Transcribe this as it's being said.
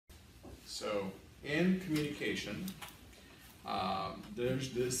So in communication,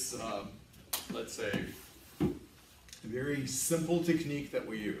 there's this, let's say, very simple technique that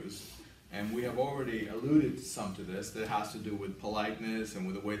we use, and we have already alluded some to this, that has to do with politeness and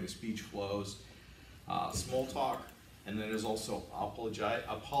with the way the speech flows, small talk, and then there's also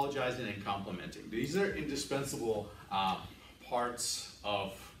apologizing and complimenting. These are indispensable parts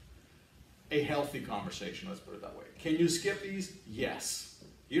of a healthy conversation, let's put it that way. Can you skip these? Yes.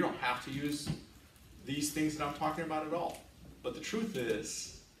 You don't have to use these things that I'm talking about at all. But the truth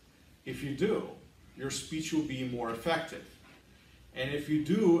is, if you do, your speech will be more effective. And if you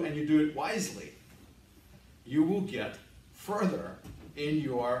do, and you do it wisely, you will get further in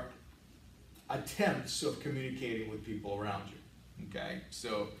your attempts of communicating with people around you. Okay?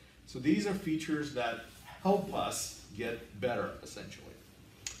 So these are features that help us get better, essentially.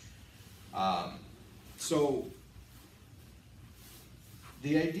 So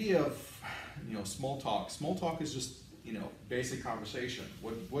the idea of small talk is just basic conversation.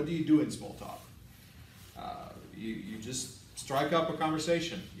 What do you do in small talk? You just strike up a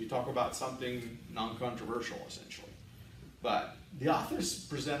conversation. You talk about something non-controversial, essentially. But the authors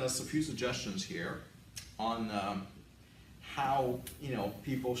present us a few suggestions here on how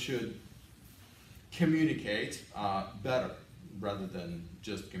people should communicate better rather than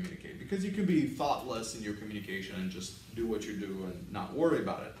just communicate. Because you can be thoughtless in your communication and just do what you do and not worry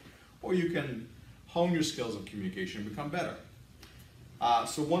about it. Or you can hone your skills of communication and become better.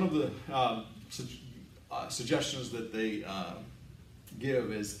 So one of the suggestions that they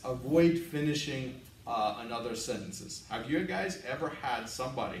give is avoid finishing another sentences. Have you guys ever had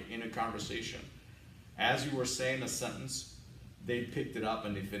somebody in a conversation, as you were saying a sentence, they picked it up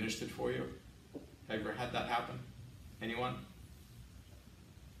and they finished it for you? Have you ever had that happen? Anyone?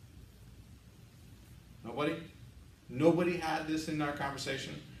 Nobody? Nobody had this in our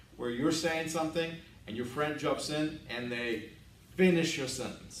conversation where you're saying something and your friend jumps in and they finish your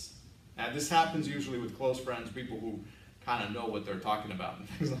sentence. Now this happens usually with close friends, people who kind of know what they're talking about and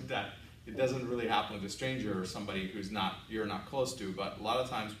things like that. It doesn't really happen with a stranger or somebody who's you're not close to, but a lot of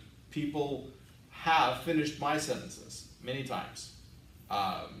times people have finished my sentences many times.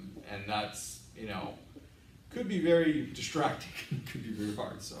 And that's, could be very distracting, could be very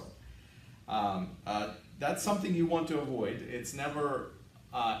hard. So that's something you want to avoid. It's never,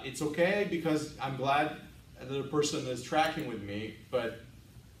 it's okay because I'm glad that a person is tracking with me, but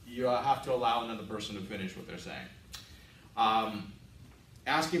you have to allow another person to finish what they're saying.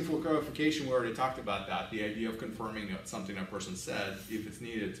 Asking for clarification, we already talked about that. The idea of confirming something a person said, if it's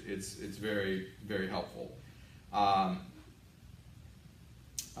needed, it's very, very helpful.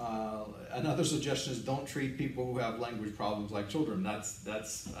 Another suggestion is don't treat people who have language problems like children.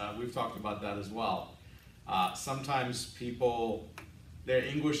 We've talked about that as well. Sometimes people, their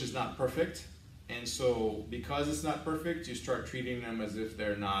English is not perfect, and so because it's not perfect, you start treating them as if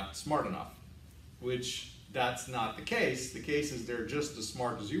they're not smart enough, which that's not the case. The case is they're just as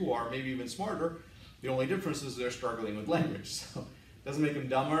smart as you are, maybe even smarter. The only difference is they're struggling with language. So it doesn't make them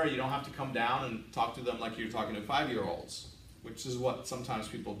dumber. You don't have to come down and talk to them like you're talking to 5-year-olds, which is what sometimes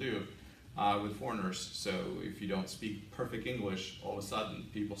people do with foreigners. So if you don't speak perfect English, all of a sudden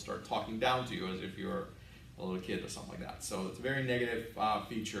people start talking down to you as if you're a little kid or something like that. So it's a very negative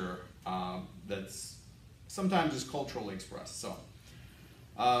feature that's sometimes is culturally expressed. So.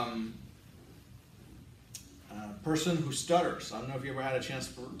 Person who stutters. I don't know if you ever had a chance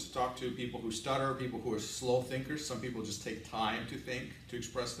to talk to people who stutter, people who are slow thinkers. Some people just take time to think, to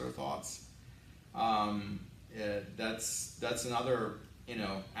express their thoughts. That's another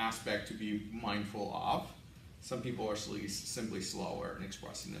aspect to be mindful of. Some people are simply slower in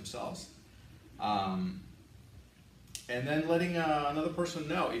expressing themselves. And then letting another person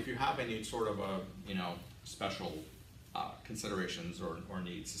know if you have any sort of special considerations or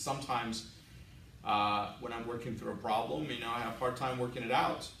needs. Sometimes when I'm working through a problem, I have a hard time working it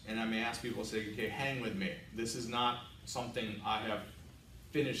out, and I may ask people, say, okay, hang with me. This is not something I have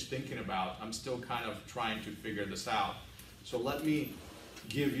finished thinking about. I'm still kind of trying to figure this out. So let me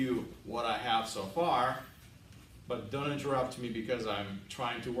give you what I have so far, but don't interrupt me because I'm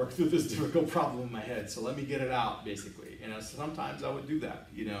trying to work through this difficult problem in my head. So let me get it out, basically. Sometimes I would do that,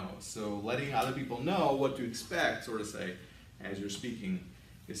 So letting other people know what to expect, sort of say, as you're speaking,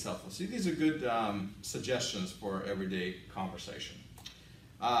 is helpful. So these are good suggestions for everyday conversation.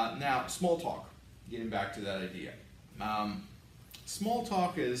 Now, small talk, getting back to that idea. Small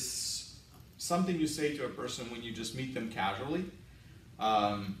talk is something you say to a person when you just meet them casually,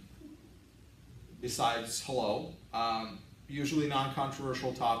 besides hello. Usually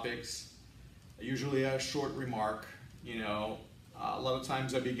non-controversial topics, usually a short remark, A lot of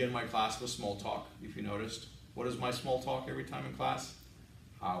times I begin my class with small talk, if you noticed. What is my small talk every time in class?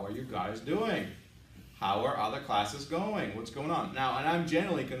 How are you guys doing? How are other classes going? What's going on? Now, and I'm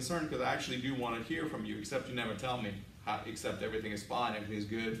genuinely concerned because I actually do want to hear from you, except you never tell me, except everything is fine, everything is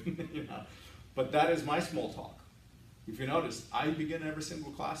good. You know? But that is my small talk. If you notice, I begin every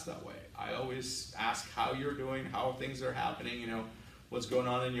single class that way. I always ask how you're doing, how things are happening, you know, what's going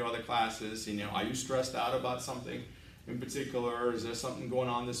on in your other classes, you know, are you stressed out about something in particular? Is there something going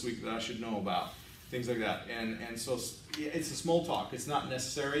on this week that I should know about? Things like that. And so it's a small talk. It's not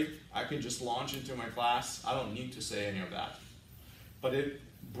necessary. I can just launch into my class. I don't need to say any of that. But it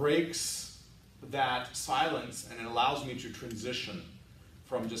breaks that silence and it allows me to transition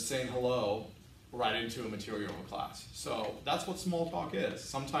from just saying hello right into a material of a class. So that's what small talk is.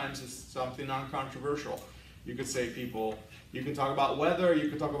 Sometimes it's something non-controversial. You could say you can talk about weather, you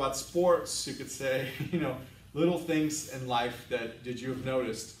could talk about sports, you could say, you know, little things in life that you have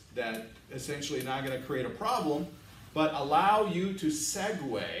noticed that essentially not going to create a problem, but allow you to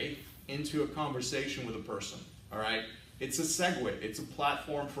segue into a conversation with a person, all right? It's a segue. It's a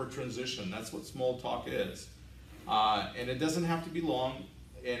platform for transition. That's what small talk is. And it doesn't have to be long,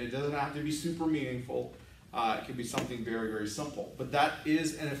 and it doesn't have to be super meaningful. It can be something very, very simple. But that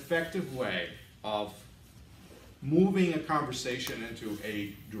is an effective way of moving a conversation into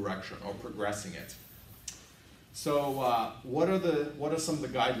a direction or progressing it. So what are some of the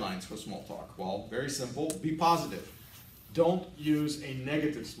guidelines for small talk? Well, very simple. Be positive. Don't use a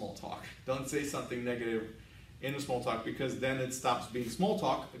negative small talk. Don't say something negative in a small talk because then it stops being small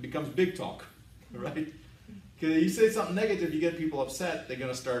talk. It becomes big talk, right? Because you say something negative, you get people upset. They're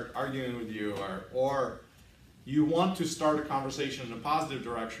going to start arguing with you, or you want to start a conversation in a positive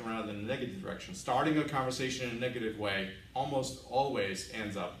direction rather than a negative direction. Starting a conversation in a negative way almost always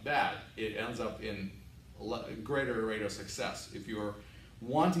ends up bad. It ends up in greater rate of success. If you're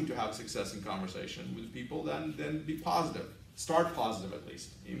wanting to have success in conversation with people, then be positive. Start positive at least.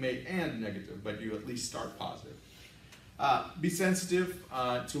 You may end negative, but you at least start positive. Be sensitive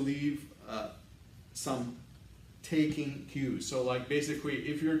to leave some taking cues. So like basically,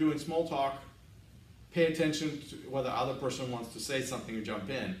 if you're doing small talk, pay attention to whether the other person wants to say something or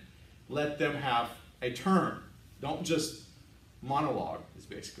jump in. Let them have a turn. Don't just monologue, is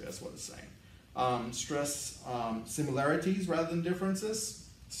basically, that's what it's saying. Stress similarities rather than differences.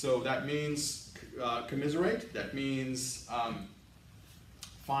 So that means commiserate. That means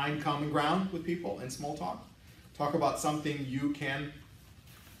find common ground with people in small talk. Talk about something you can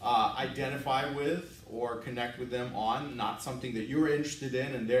identify with or connect with them on, not something that you're interested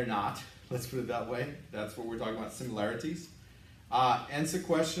in and they're not. Let's put it that way. That's what we're talking about, similarities. Answer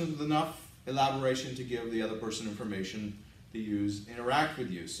questions with enough elaboration to give the other person information to use, interact with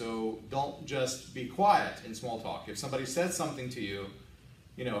you. So don't just be quiet in small talk. If somebody said something to you,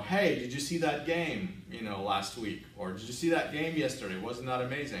 you know, hey, did you see that game, you know, last week? Or did you see that game yesterday? Wasn't that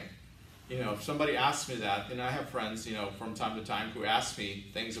amazing? You know, if somebody asks me that, and I have friends, you know, from time to time who ask me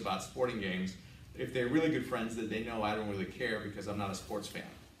things about sporting games, if they're really good friends, that they know I don't really care because I'm not a sports fan.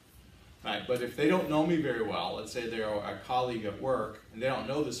 Right, but if they don't know me very well, let's say they're a colleague at work and they don't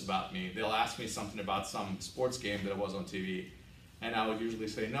know this about me, they'll ask me something about some sports game that was on TV, and I would usually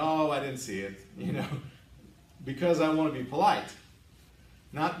say, no, I didn't see it, you know, because I want to be polite.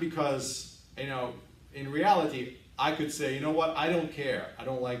 Not because, you know, in reality, I could say, you know what, I don't care. I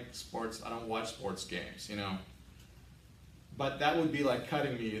don't like sports, I don't watch sports games, you know. But that would be like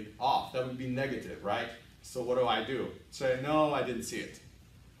cutting me off. That would be negative, right? So what do? Say, no, I didn't see it.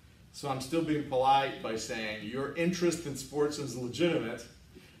 So I'm still being polite by saying your interest in sports is legitimate,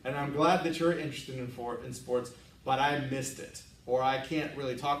 and I'm glad that you're interested in sports, but I missed it. Or I can't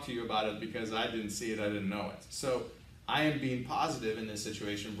really talk to you about it because I didn't see it, I didn't know it. So I am being positive in this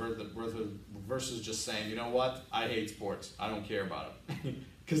situation versus just saying, you know what, I hate sports, I don't care about it.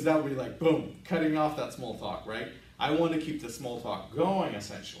 Because that would be like, boom, cutting off that small talk, right? I want to keep the small talk going,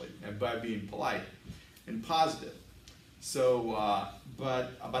 essentially, and by being polite and positive. So,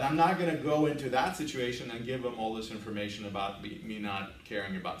 but I'm not going to go into that situation and give them all this information about me not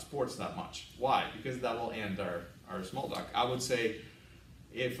caring about sports that much. Why? Because that will end our small talk. I would say,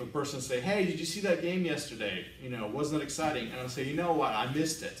 if a person say, hey, did you see that game yesterday? You know, wasn't it exciting? And I'll say, you know what, I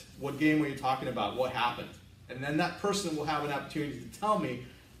missed it. What game were you talking about? What happened? And then that person will have an opportunity to tell me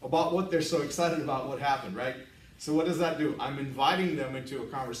about what they're so excited about, what happened, right? So what does that do? I'm inviting them into a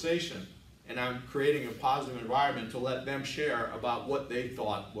conversation, and I'm creating a positive environment to let them share about what they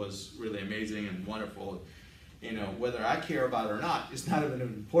thought was really amazing and wonderful. You know, whether I care about it or not, it's not even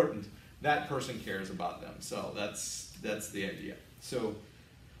important. That person cares about them. So that's the idea. So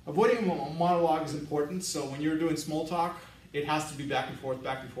avoiding a monologue is important. So when you're doing small talk, it has to be back and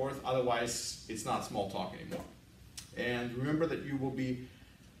forth, otherwise it's not small talk anymore. And remember that you will be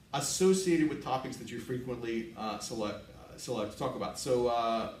associated with topics that you frequently select to talk about.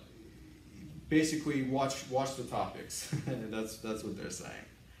 So basically watch the topics. That's what they're saying.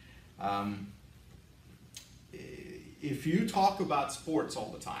 If you talk about sports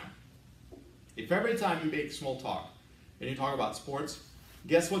all the time, if every time you make small talk and you talk about sports,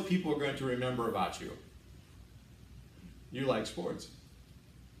 guess what people are going to remember about you? You like sports.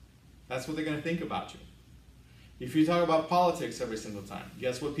 That's what they're going to think about you. If you talk about politics every single time,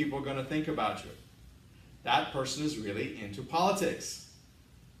 guess what people are going to think about you? That person is really into politics.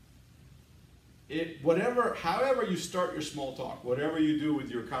 However you start your small talk, whatever you do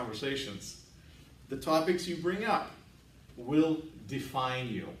with your conversations, the topics you bring up will define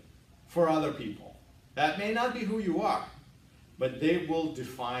you for other people. That may not be who you are, but they will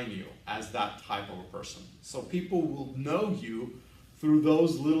define you as that type of a person. So people will know you through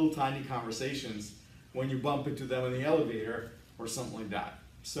those little tiny conversations when you bump into them in the elevator or something like that.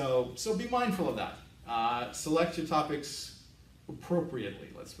 So be mindful of that. Select your topics appropriately,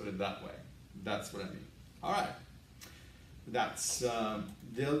 let's put it that way. That's what I mean. All right. Those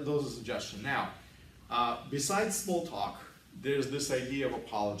are suggestions. Now, besides small talk, there's this idea of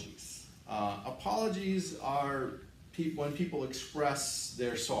apologies. Apologies are when people express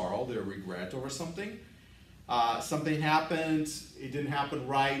their sorrow, their regret over something. Something happened, it didn't happen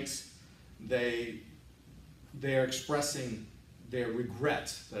right. They're expressing their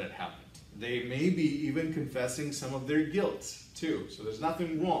regret that it happened. They may be even confessing some of their guilt too. So there's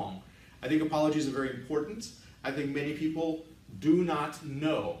nothing wrong. I think apologies are very important. I think many people do not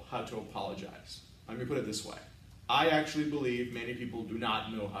know how to apologize. Let me put it this way. I actually believe many people do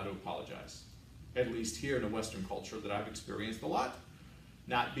not know how to apologize. At least here in a Western culture that I've experienced a lot,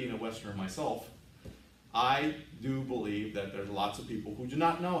 not being a Westerner myself, I do believe that there's lots of people who do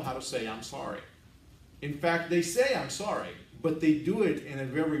not know how to say I'm sorry. In fact, they say I'm sorry, but they do it in a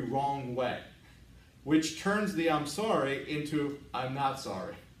very wrong way, which turns the I'm sorry into I'm not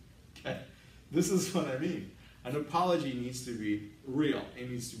sorry. Okay? This is what I mean. An apology needs to be real. It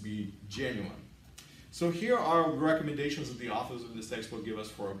needs to be genuine. So here are recommendations that the authors of this textbook give us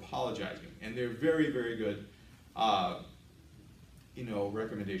for apologizing, and they're very, very good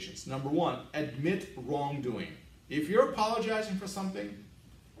recommendations. Number one, admit wrongdoing. If you're apologizing for something,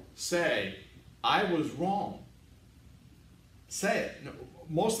 say, I was wrong. Say it.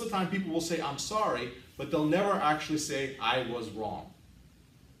 Most of the time people will say, I'm sorry, but they'll never actually say, I was wrong.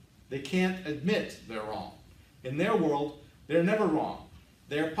 They can't admit they're wrong. In their world, they're never wrong.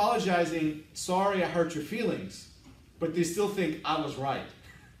 They're apologizing, sorry I hurt your feelings, but they still think I was right.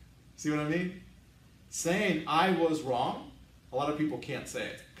 See what I mean? Saying I was wrong, a lot of people can't say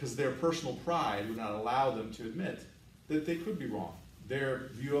it because their personal pride would not allow them to admit that they could be wrong. Their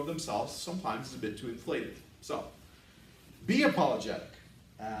view of themselves sometimes is a bit too inflated. So, be apologetic.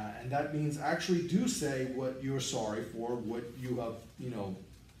 And that means actually do say what you're sorry for, what you have,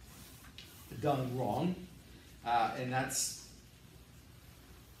 done wrong. And that's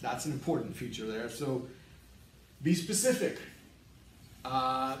an important feature there. So be specific.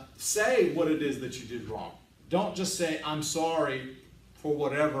 Say what it is that you did wrong. Don't just say, I'm sorry for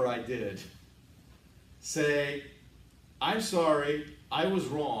whatever I did. Say, I'm sorry, I was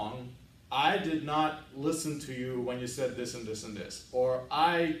wrong. I did not listen to you when you said this and this and this. Or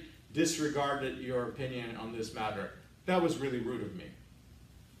I disregarded your opinion on this matter. That was really rude of me.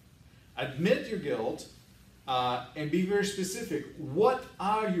 Admit your guilt. And be very specific. What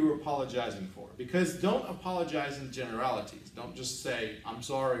are you apologizing for? Because don't apologize in generalities. Don't just say, I'm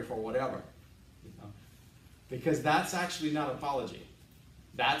sorry for whatever. Because that's actually not apology.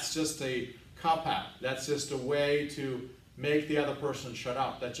 That's just a cop-out. That's just a way to make the other person shut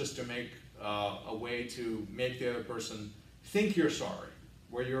up. That's just to make a way to make the other person think you're sorry,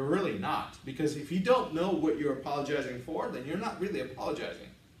 where you're really not. Because if you don't know what you're apologizing for, then you're not really apologizing.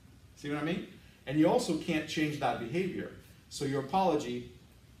 See what I mean? And you also can't change that behavior. So your apology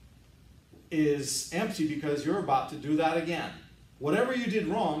is empty because you're about to do that again. Whatever you did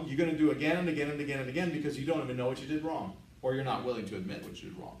wrong, you're going to do again and again and again and again because you don't even know what you did wrong. Or you're not willing to admit what you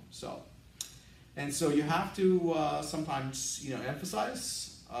did wrong. So you have to sometimes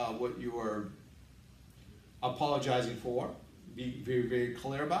emphasize what you are apologizing for. Be very, very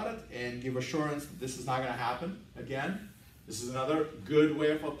clear about it and give assurance that this is not going to happen again. This is another good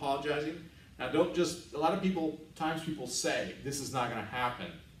way of apologizing. Now don't just, a lot of times people say, this is not going to happen,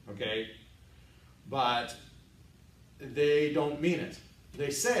 okay? But they don't mean it.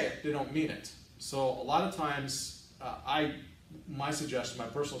 They say it, they don't mean it. So a lot of times, my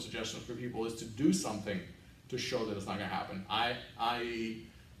personal suggestion for people is to do something to show that it's not going to happen.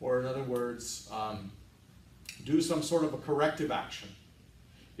 Or in other words, do some sort of a corrective action.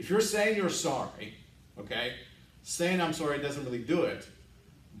 If you're saying you're sorry, okay, saying I'm sorry doesn't really do it.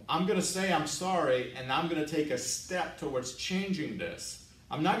 I'm going to say I'm sorry, and I'm going to take a step towards changing this.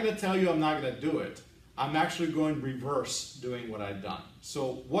 I'm not going to tell you I'm not going to do it. I'm actually going to reverse doing what I've done.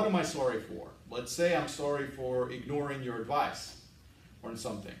 So what am I sorry for? Let's say I'm sorry for ignoring your advice or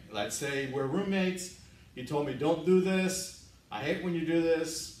something. Let's say we're roommates. You told me don't do this. I hate when you do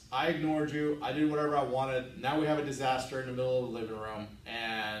this. I ignored you. I did whatever I wanted. Now we have a disaster in the middle of the living room,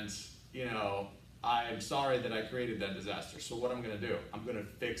 and you know, I'm sorry that I created that disaster. So what I'm going to do? I'm going to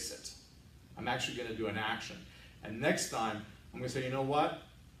fix it. I'm actually going to do an action. And next time, I'm going to say, you know what?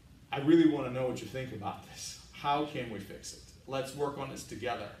 I really want to know what you think about this. How can we fix it? Let's work on this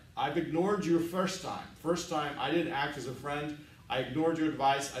together. I've ignored you first time. First time, I didn't act as a friend. I ignored your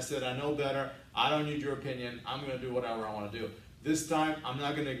advice. I said, I know better. I don't need your opinion. I'm going to do whatever I want to do. This time, I'm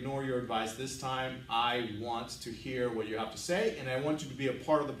not going to ignore your advice. This time, I want to hear what you have to say, and I want you to be a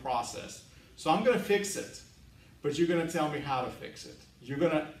part of the process. So I'm going to fix it, but you're going to tell me how to fix it. You're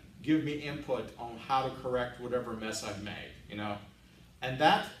going to give me input on how to correct whatever mess I've made, you know? And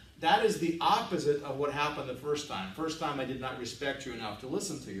that is the opposite of what happened the first time. First time, I did not respect you enough to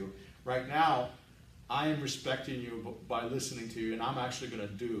listen to you. Right now, I am respecting you by listening to you, and I'm actually going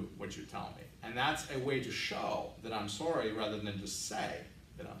to do what you tell me. And that's a way to show that I'm sorry rather than just say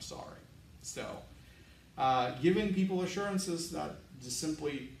that I'm sorry. So, giving people assurances that just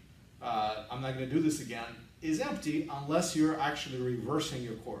simply, I'm not going to do this again, is empty unless you're actually reversing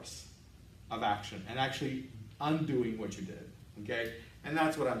your course of action and actually undoing what you did, okay? And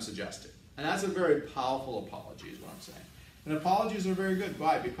that's what I'm suggesting. And that's a very powerful apology is what I'm saying. And apologies are very good.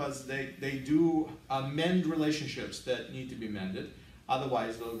 Why? Because they do mend relationships that need to be mended.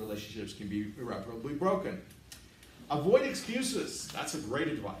 Otherwise, those relationships can be irreparably broken. Avoid excuses. That's a great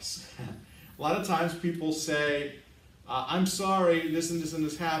advice. A lot of times people say, I'm sorry, this and this and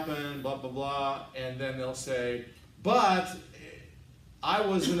this happened, blah, blah, blah. And then they'll say, but I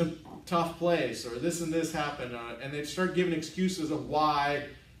was in a tough place, or this and this happened. And they start giving excuses of why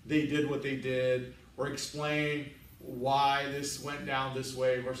they did what they did, or explain why this went down this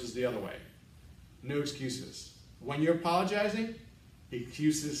way versus the other way. No excuses. When you're apologizing,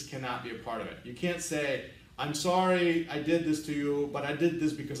 excuses cannot be a part of it. You can't say, I'm sorry I did this to you, but I did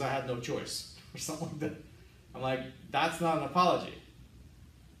this because I had no choice, or something like that. I'm like, that's not an apology.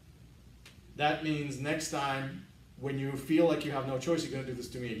 That means next time when you feel like you have no choice, you're going to do this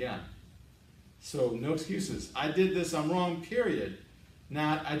to me again. So no excuses. I did this, I'm wrong, period.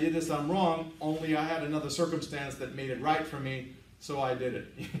 Not, I did this, I'm wrong, only I had another circumstance that made it right for me, so I did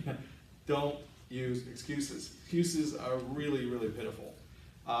it. Don't use excuses. Excuses are really, really pitiful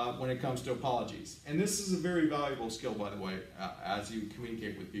when it comes to apologies. And this is a very valuable skill, by the way, as you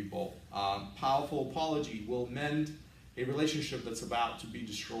communicate with people. Powerful apology will mend a relationship that's about to be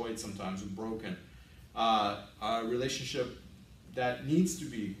destroyed sometimes or broken. A relationship that needs to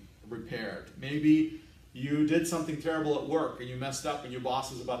be repaired. Maybe you did something terrible at work and you messed up and your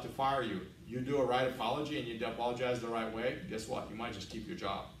boss is about to fire you. You do a right apology and you apologize the right way, guess what? You might just keep your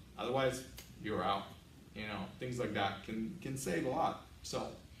job. Otherwise, you're out. You know, things like that can save a lot. So,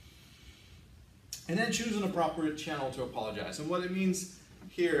 and then choose an appropriate channel to apologize. And what it means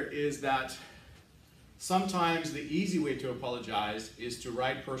here is that sometimes the easy way to apologize is to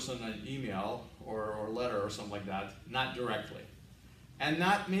write person an email or letter or something like that, not directly. And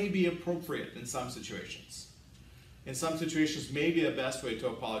that may be appropriate in some situations. In some situations, maybe the best way to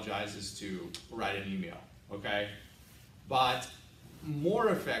apologize is to write an email, okay? But more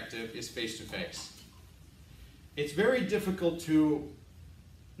effective is face-to-face. It's very difficult to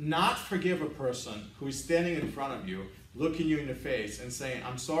not forgive a person who is standing in front of you, looking you in the face and saying,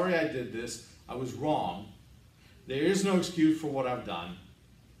 I'm sorry I did this, I was wrong, there is no excuse for what I've done,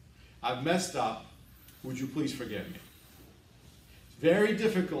 I've messed up, would you please forgive me? It's very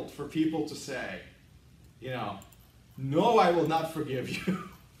difficult for people to say, you know, no, I will not forgive you.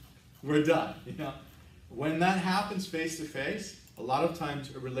 We're done, you know. When that happens face to face, a lot of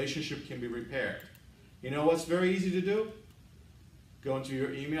times a relationship can be repaired. You know what's very easy to do? Go into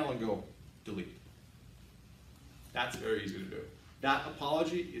your email and go delete. That's very easy to do. That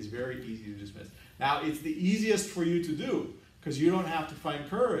apology is very easy to dismiss. Now, it's the easiest for you to do because you don't have to find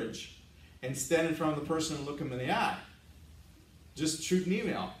courage and stand in front of the person and look them in the eye. Just shoot an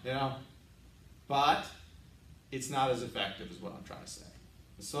email, you know. But it's not as effective is what I'm trying to say.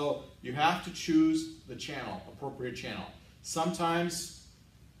 So you have to choose the channel, appropriate channel. Sometimes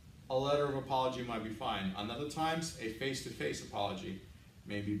a letter of apology might be fine. On other times, a face-to-face apology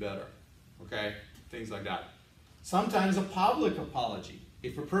may be better. Okay? Things like that. Sometimes a public apology.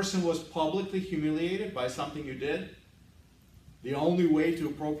 If a person was publicly humiliated by something you did, the only way to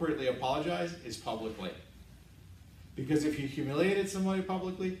appropriately apologize is publicly. Because if you humiliated somebody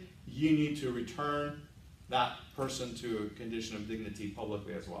publicly, you need to return that person to a condition of dignity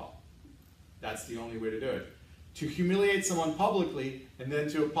publicly as well. That's the only way to do it. To humiliate someone publicly and then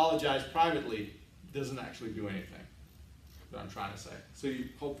to apologize privately doesn't actually do anything. That's what I'm trying to say. So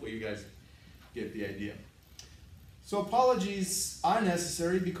hopefully you guys get the idea. So apologies are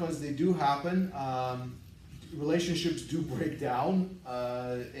necessary because they do happen. Relationships do break down,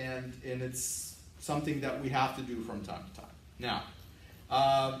 and it's something that we have to do from time to time. Now,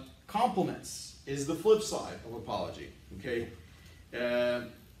 compliments is the flip side of apology. Okay,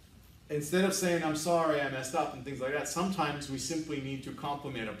 instead of saying I'm sorry, I messed up and things like that, sometimes we simply need to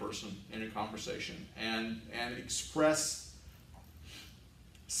compliment a person in a conversation and express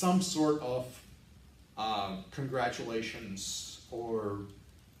some sort of congratulations, or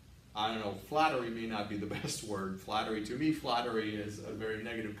I don't know, flattery may not be the best word. Flattery, to me, flattery is a very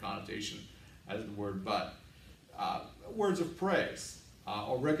negative connotation as the word, but words of praise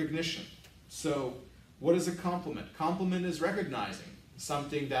or recognition. So what is a compliment? Compliment is recognizing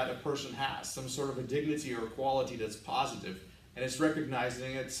something that a person has, some sort of a dignity or a quality that's positive, and it's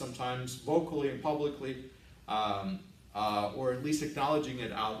recognizing it sometimes vocally and publicly, or at least acknowledging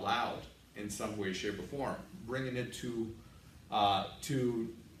it out loud in some way, shape, or form, bringing it to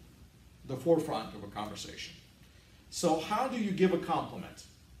the forefront of a conversation. So how do you give a compliment?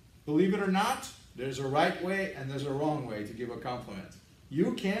 Believe it or not, there's a right way and there's a wrong way to give a compliment.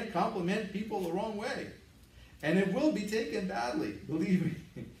 You can't compliment people the wrong way. And it will be taken badly, believe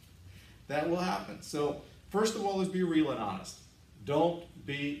me. That will happen. So first of all is be real and honest. Don't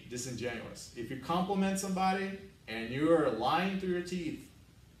be disingenuous. If you compliment somebody and you're lying through your teeth,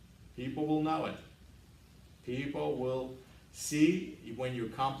 people will know it. People will see when your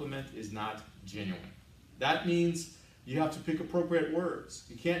compliment is not genuine. That means you have to pick appropriate words.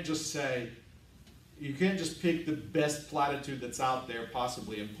 You can't just pick the best platitude that's out there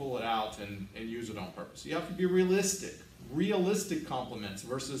possibly and pull it out and use it on purpose. You have to be realistic. Realistic compliments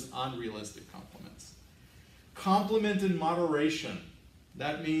versus unrealistic compliments. Compliment in moderation.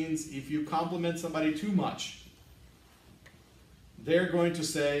 That means if you compliment somebody too much, they're going to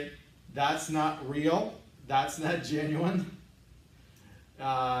say, that's not real, that's not genuine.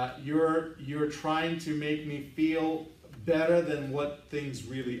 You're trying to make me feel better than what things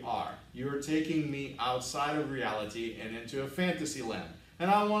really are. You're taking me outside of reality and into a fantasy land. And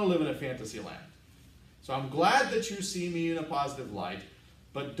I don't want to live in a fantasy land. So I'm glad that you see me in a positive light,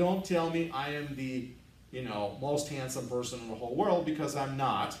 but don't tell me I am the, most handsome person in the whole world, because I'm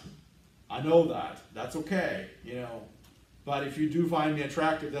not. I know that. That's okay, But if you do find me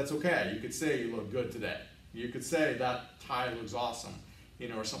attractive, that's okay. You could say you look good today. You could say that tie looks awesome,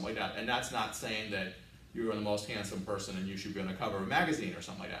 or something like that. And that's not saying that you're the most handsome person and you should be on the cover of a magazine or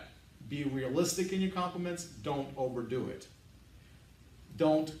something like that. Be realistic in your compliments. Don't overdo it.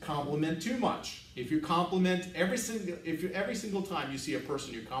 Don't compliment too much. If you compliment every single time you see a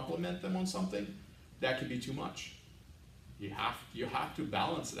person, you compliment them on something, that could be too much. You have to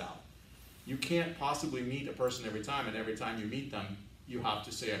balance it out. You can't possibly meet a person every time, and every time you meet them, you have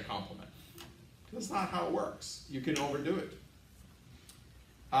to say a compliment. That's not how it works. You can overdo it.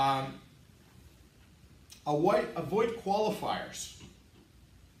 Avoid qualifiers.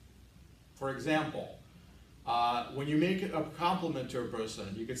 For example, when you make a compliment to a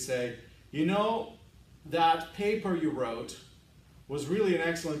person, you could say, that paper you wrote was really an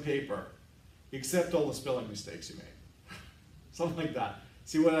excellent paper, except all the spelling mistakes you made. Something like that.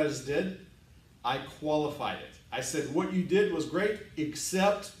 See what I just did? I qualified it. I said, what you did was great,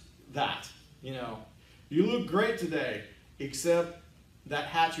 except that. You look great today, except that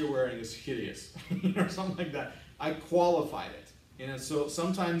hat you're wearing is hideous, or something like that. I qualified it. So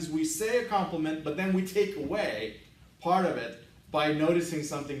sometimes we say a compliment, but then we take away part of it by noticing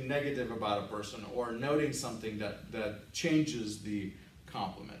something negative about a person or noting something that changes the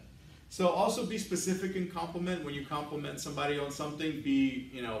compliment. So also be specific in compliment. When you compliment somebody on something, be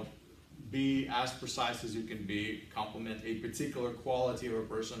as precise as you can be. Compliment a particular quality of a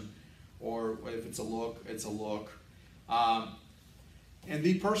person, or if it's a look, it's a look. And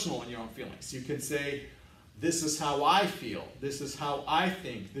be personal in your own feelings. You can say, this is how I feel, this is how I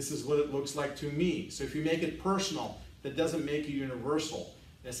think, this is what it looks like to me. So if you make it personal, that doesn't make it universal.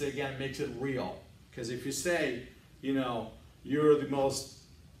 This again makes it real. Because if you say, you're the most,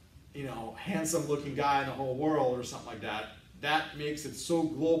 handsome looking guy in the whole world or something like that, that makes it so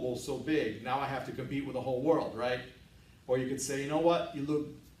global, so big. Now I have to compete with the whole world, right? Or you could say, you know what, you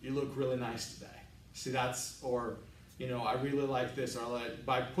look really nice today. See, that's, or, you know, I really like this, or like,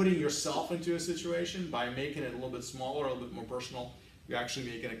 by putting yourself into a situation, by making it a little bit smaller, a little bit more personal, you're actually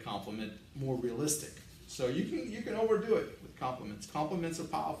making a compliment more realistic. So you can overdo it with compliments. Compliments are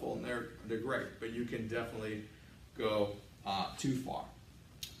powerful and they're great, but you can definitely go too far.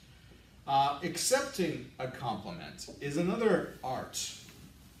 Accepting a compliment is another art.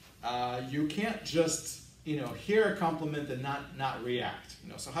 You can't just, you know, hear a compliment and not react.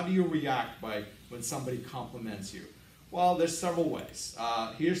 You know, so how do you react when somebody compliments you? Well, there's several ways.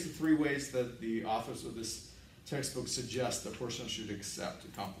 Here's the 3 ways that the authors of this textbook suggest a person should accept a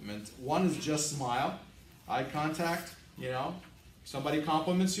compliment. One is just smile, eye contact. You know, somebody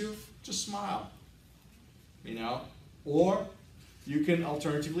compliments you, just smile. You know, or you can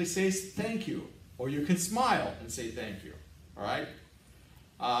alternatively say thank you, or you can smile and say thank you. All right,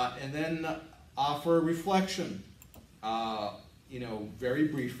 and then offer reflection. You know, very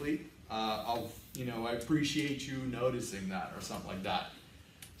briefly. Of, you know, I appreciate you noticing that, or something like that.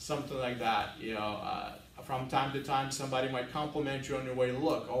 Something like that. You know, from time to time, somebody might compliment you on your way to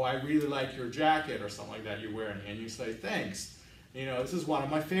look. Oh, I really like your jacket, or something like that you're wearing, and you say thanks. You know, this is one of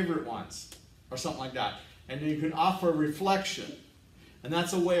my favorite ones, or something like that. And then you can offer reflection. And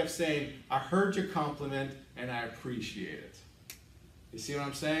that's a way of saying, I heard your compliment and I appreciate it. You see what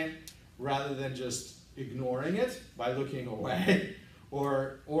I'm saying? Rather than just ignoring it by looking away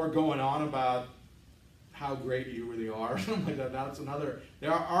or going on about how great you really are, or something like that. That's another,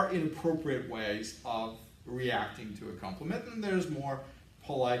 there are inappropriate ways of reacting to a compliment, and there's more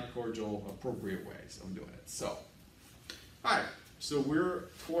polite, cordial, appropriate ways of doing it. So, all right. So we're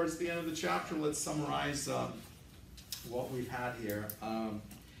towards the end of the chapter. Let's summarize what we've had here.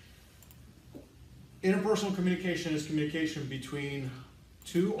 Interpersonal communication is communication between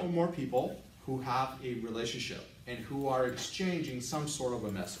 2 or more people who have a relationship and who are exchanging some sort of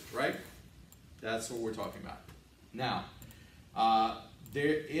a message, right? That's what we're talking about. Now,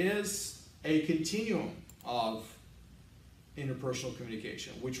 there is a continuum of interpersonal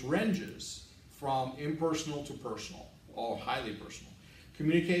communication, which ranges from impersonal to personal, or highly personal.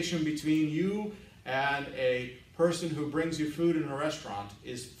 Communication between you and a person who brings you food in a restaurant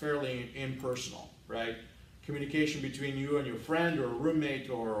is fairly impersonal, right? Communication between you and your friend or a roommate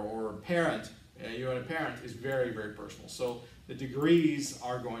or a parent, you and a parent, is very, very personal. So the degrees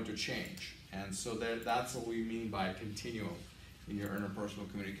are going to change. And so that's what we mean by a continuum in your interpersonal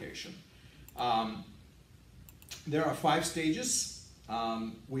communication. There are 5 stages.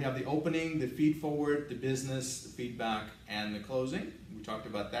 We have the opening, the feed forward, the business, the feedback, and the closing. We talked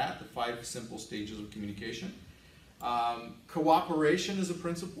about that, the 5 simple stages of communication. Cooperation as a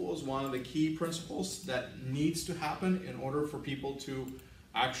principle is one of the key principles that needs to happen in order for people to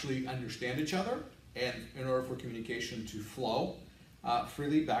actually understand each other and in order for communication to flow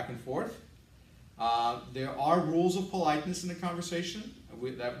freely back and forth. There are rules of politeness in the conversation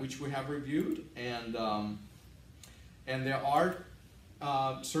which we have reviewed, and there are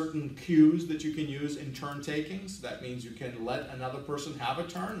certain cues that you can use in turn takings. That means you can let another person have a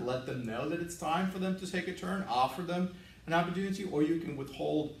turn, let them know that it's time for them to take a turn, offer them an opportunity, or you can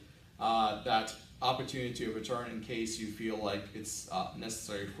withhold that opportunity of a turn in case you feel like it's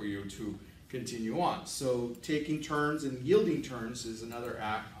necessary for you to continue on. So taking turns and yielding turns is another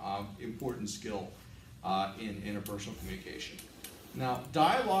important skill in interpersonal communication. Now,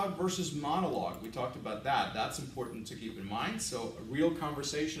 dialogue versus monologue, we talked about that. That's important to keep in mind. So a real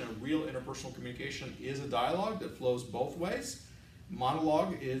conversation, a real interpersonal communication is a dialogue that flows both ways.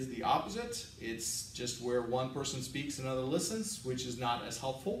 Monologue is the opposite. It's just where one person speaks and another listens, which is not as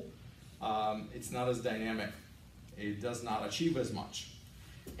helpful. It's not as dynamic. It does not achieve as much.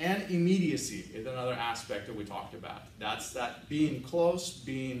 And immediacy is another aspect that we talked about. That's that being close,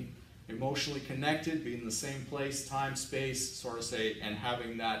 being emotionally connected, being in the same place, time, space, sort of say, and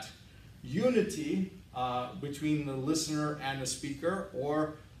having that unity between the listener and the speaker,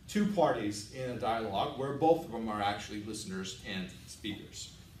 or 2 parties in a dialogue where both of them are actually listeners and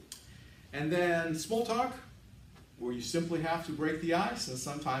speakers. And then small talk, where you simply have to break the ice and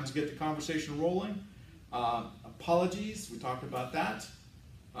sometimes get the conversation rolling. Apologies, we talked about that.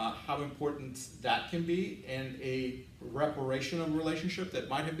 How important that can be, and a reparation of a relationship that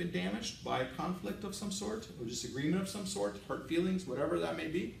might have been damaged by conflict of some sort, or disagreement of some sort, hurt feelings, whatever that may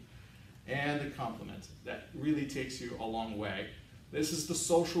be. And the compliment that really takes you a long way. This is the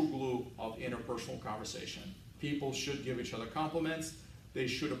social glue of interpersonal conversation. People should give each other compliments, they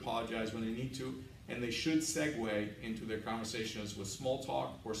should apologize when they need to, and they should segue into their conversations with small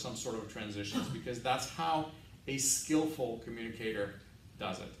talk or some sort of transitions, because that's how a skillful communicator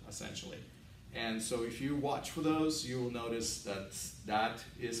does it, essentially. And so if you watch for those, you will notice that that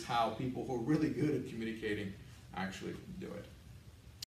is how people who are really good at communicating actually do it.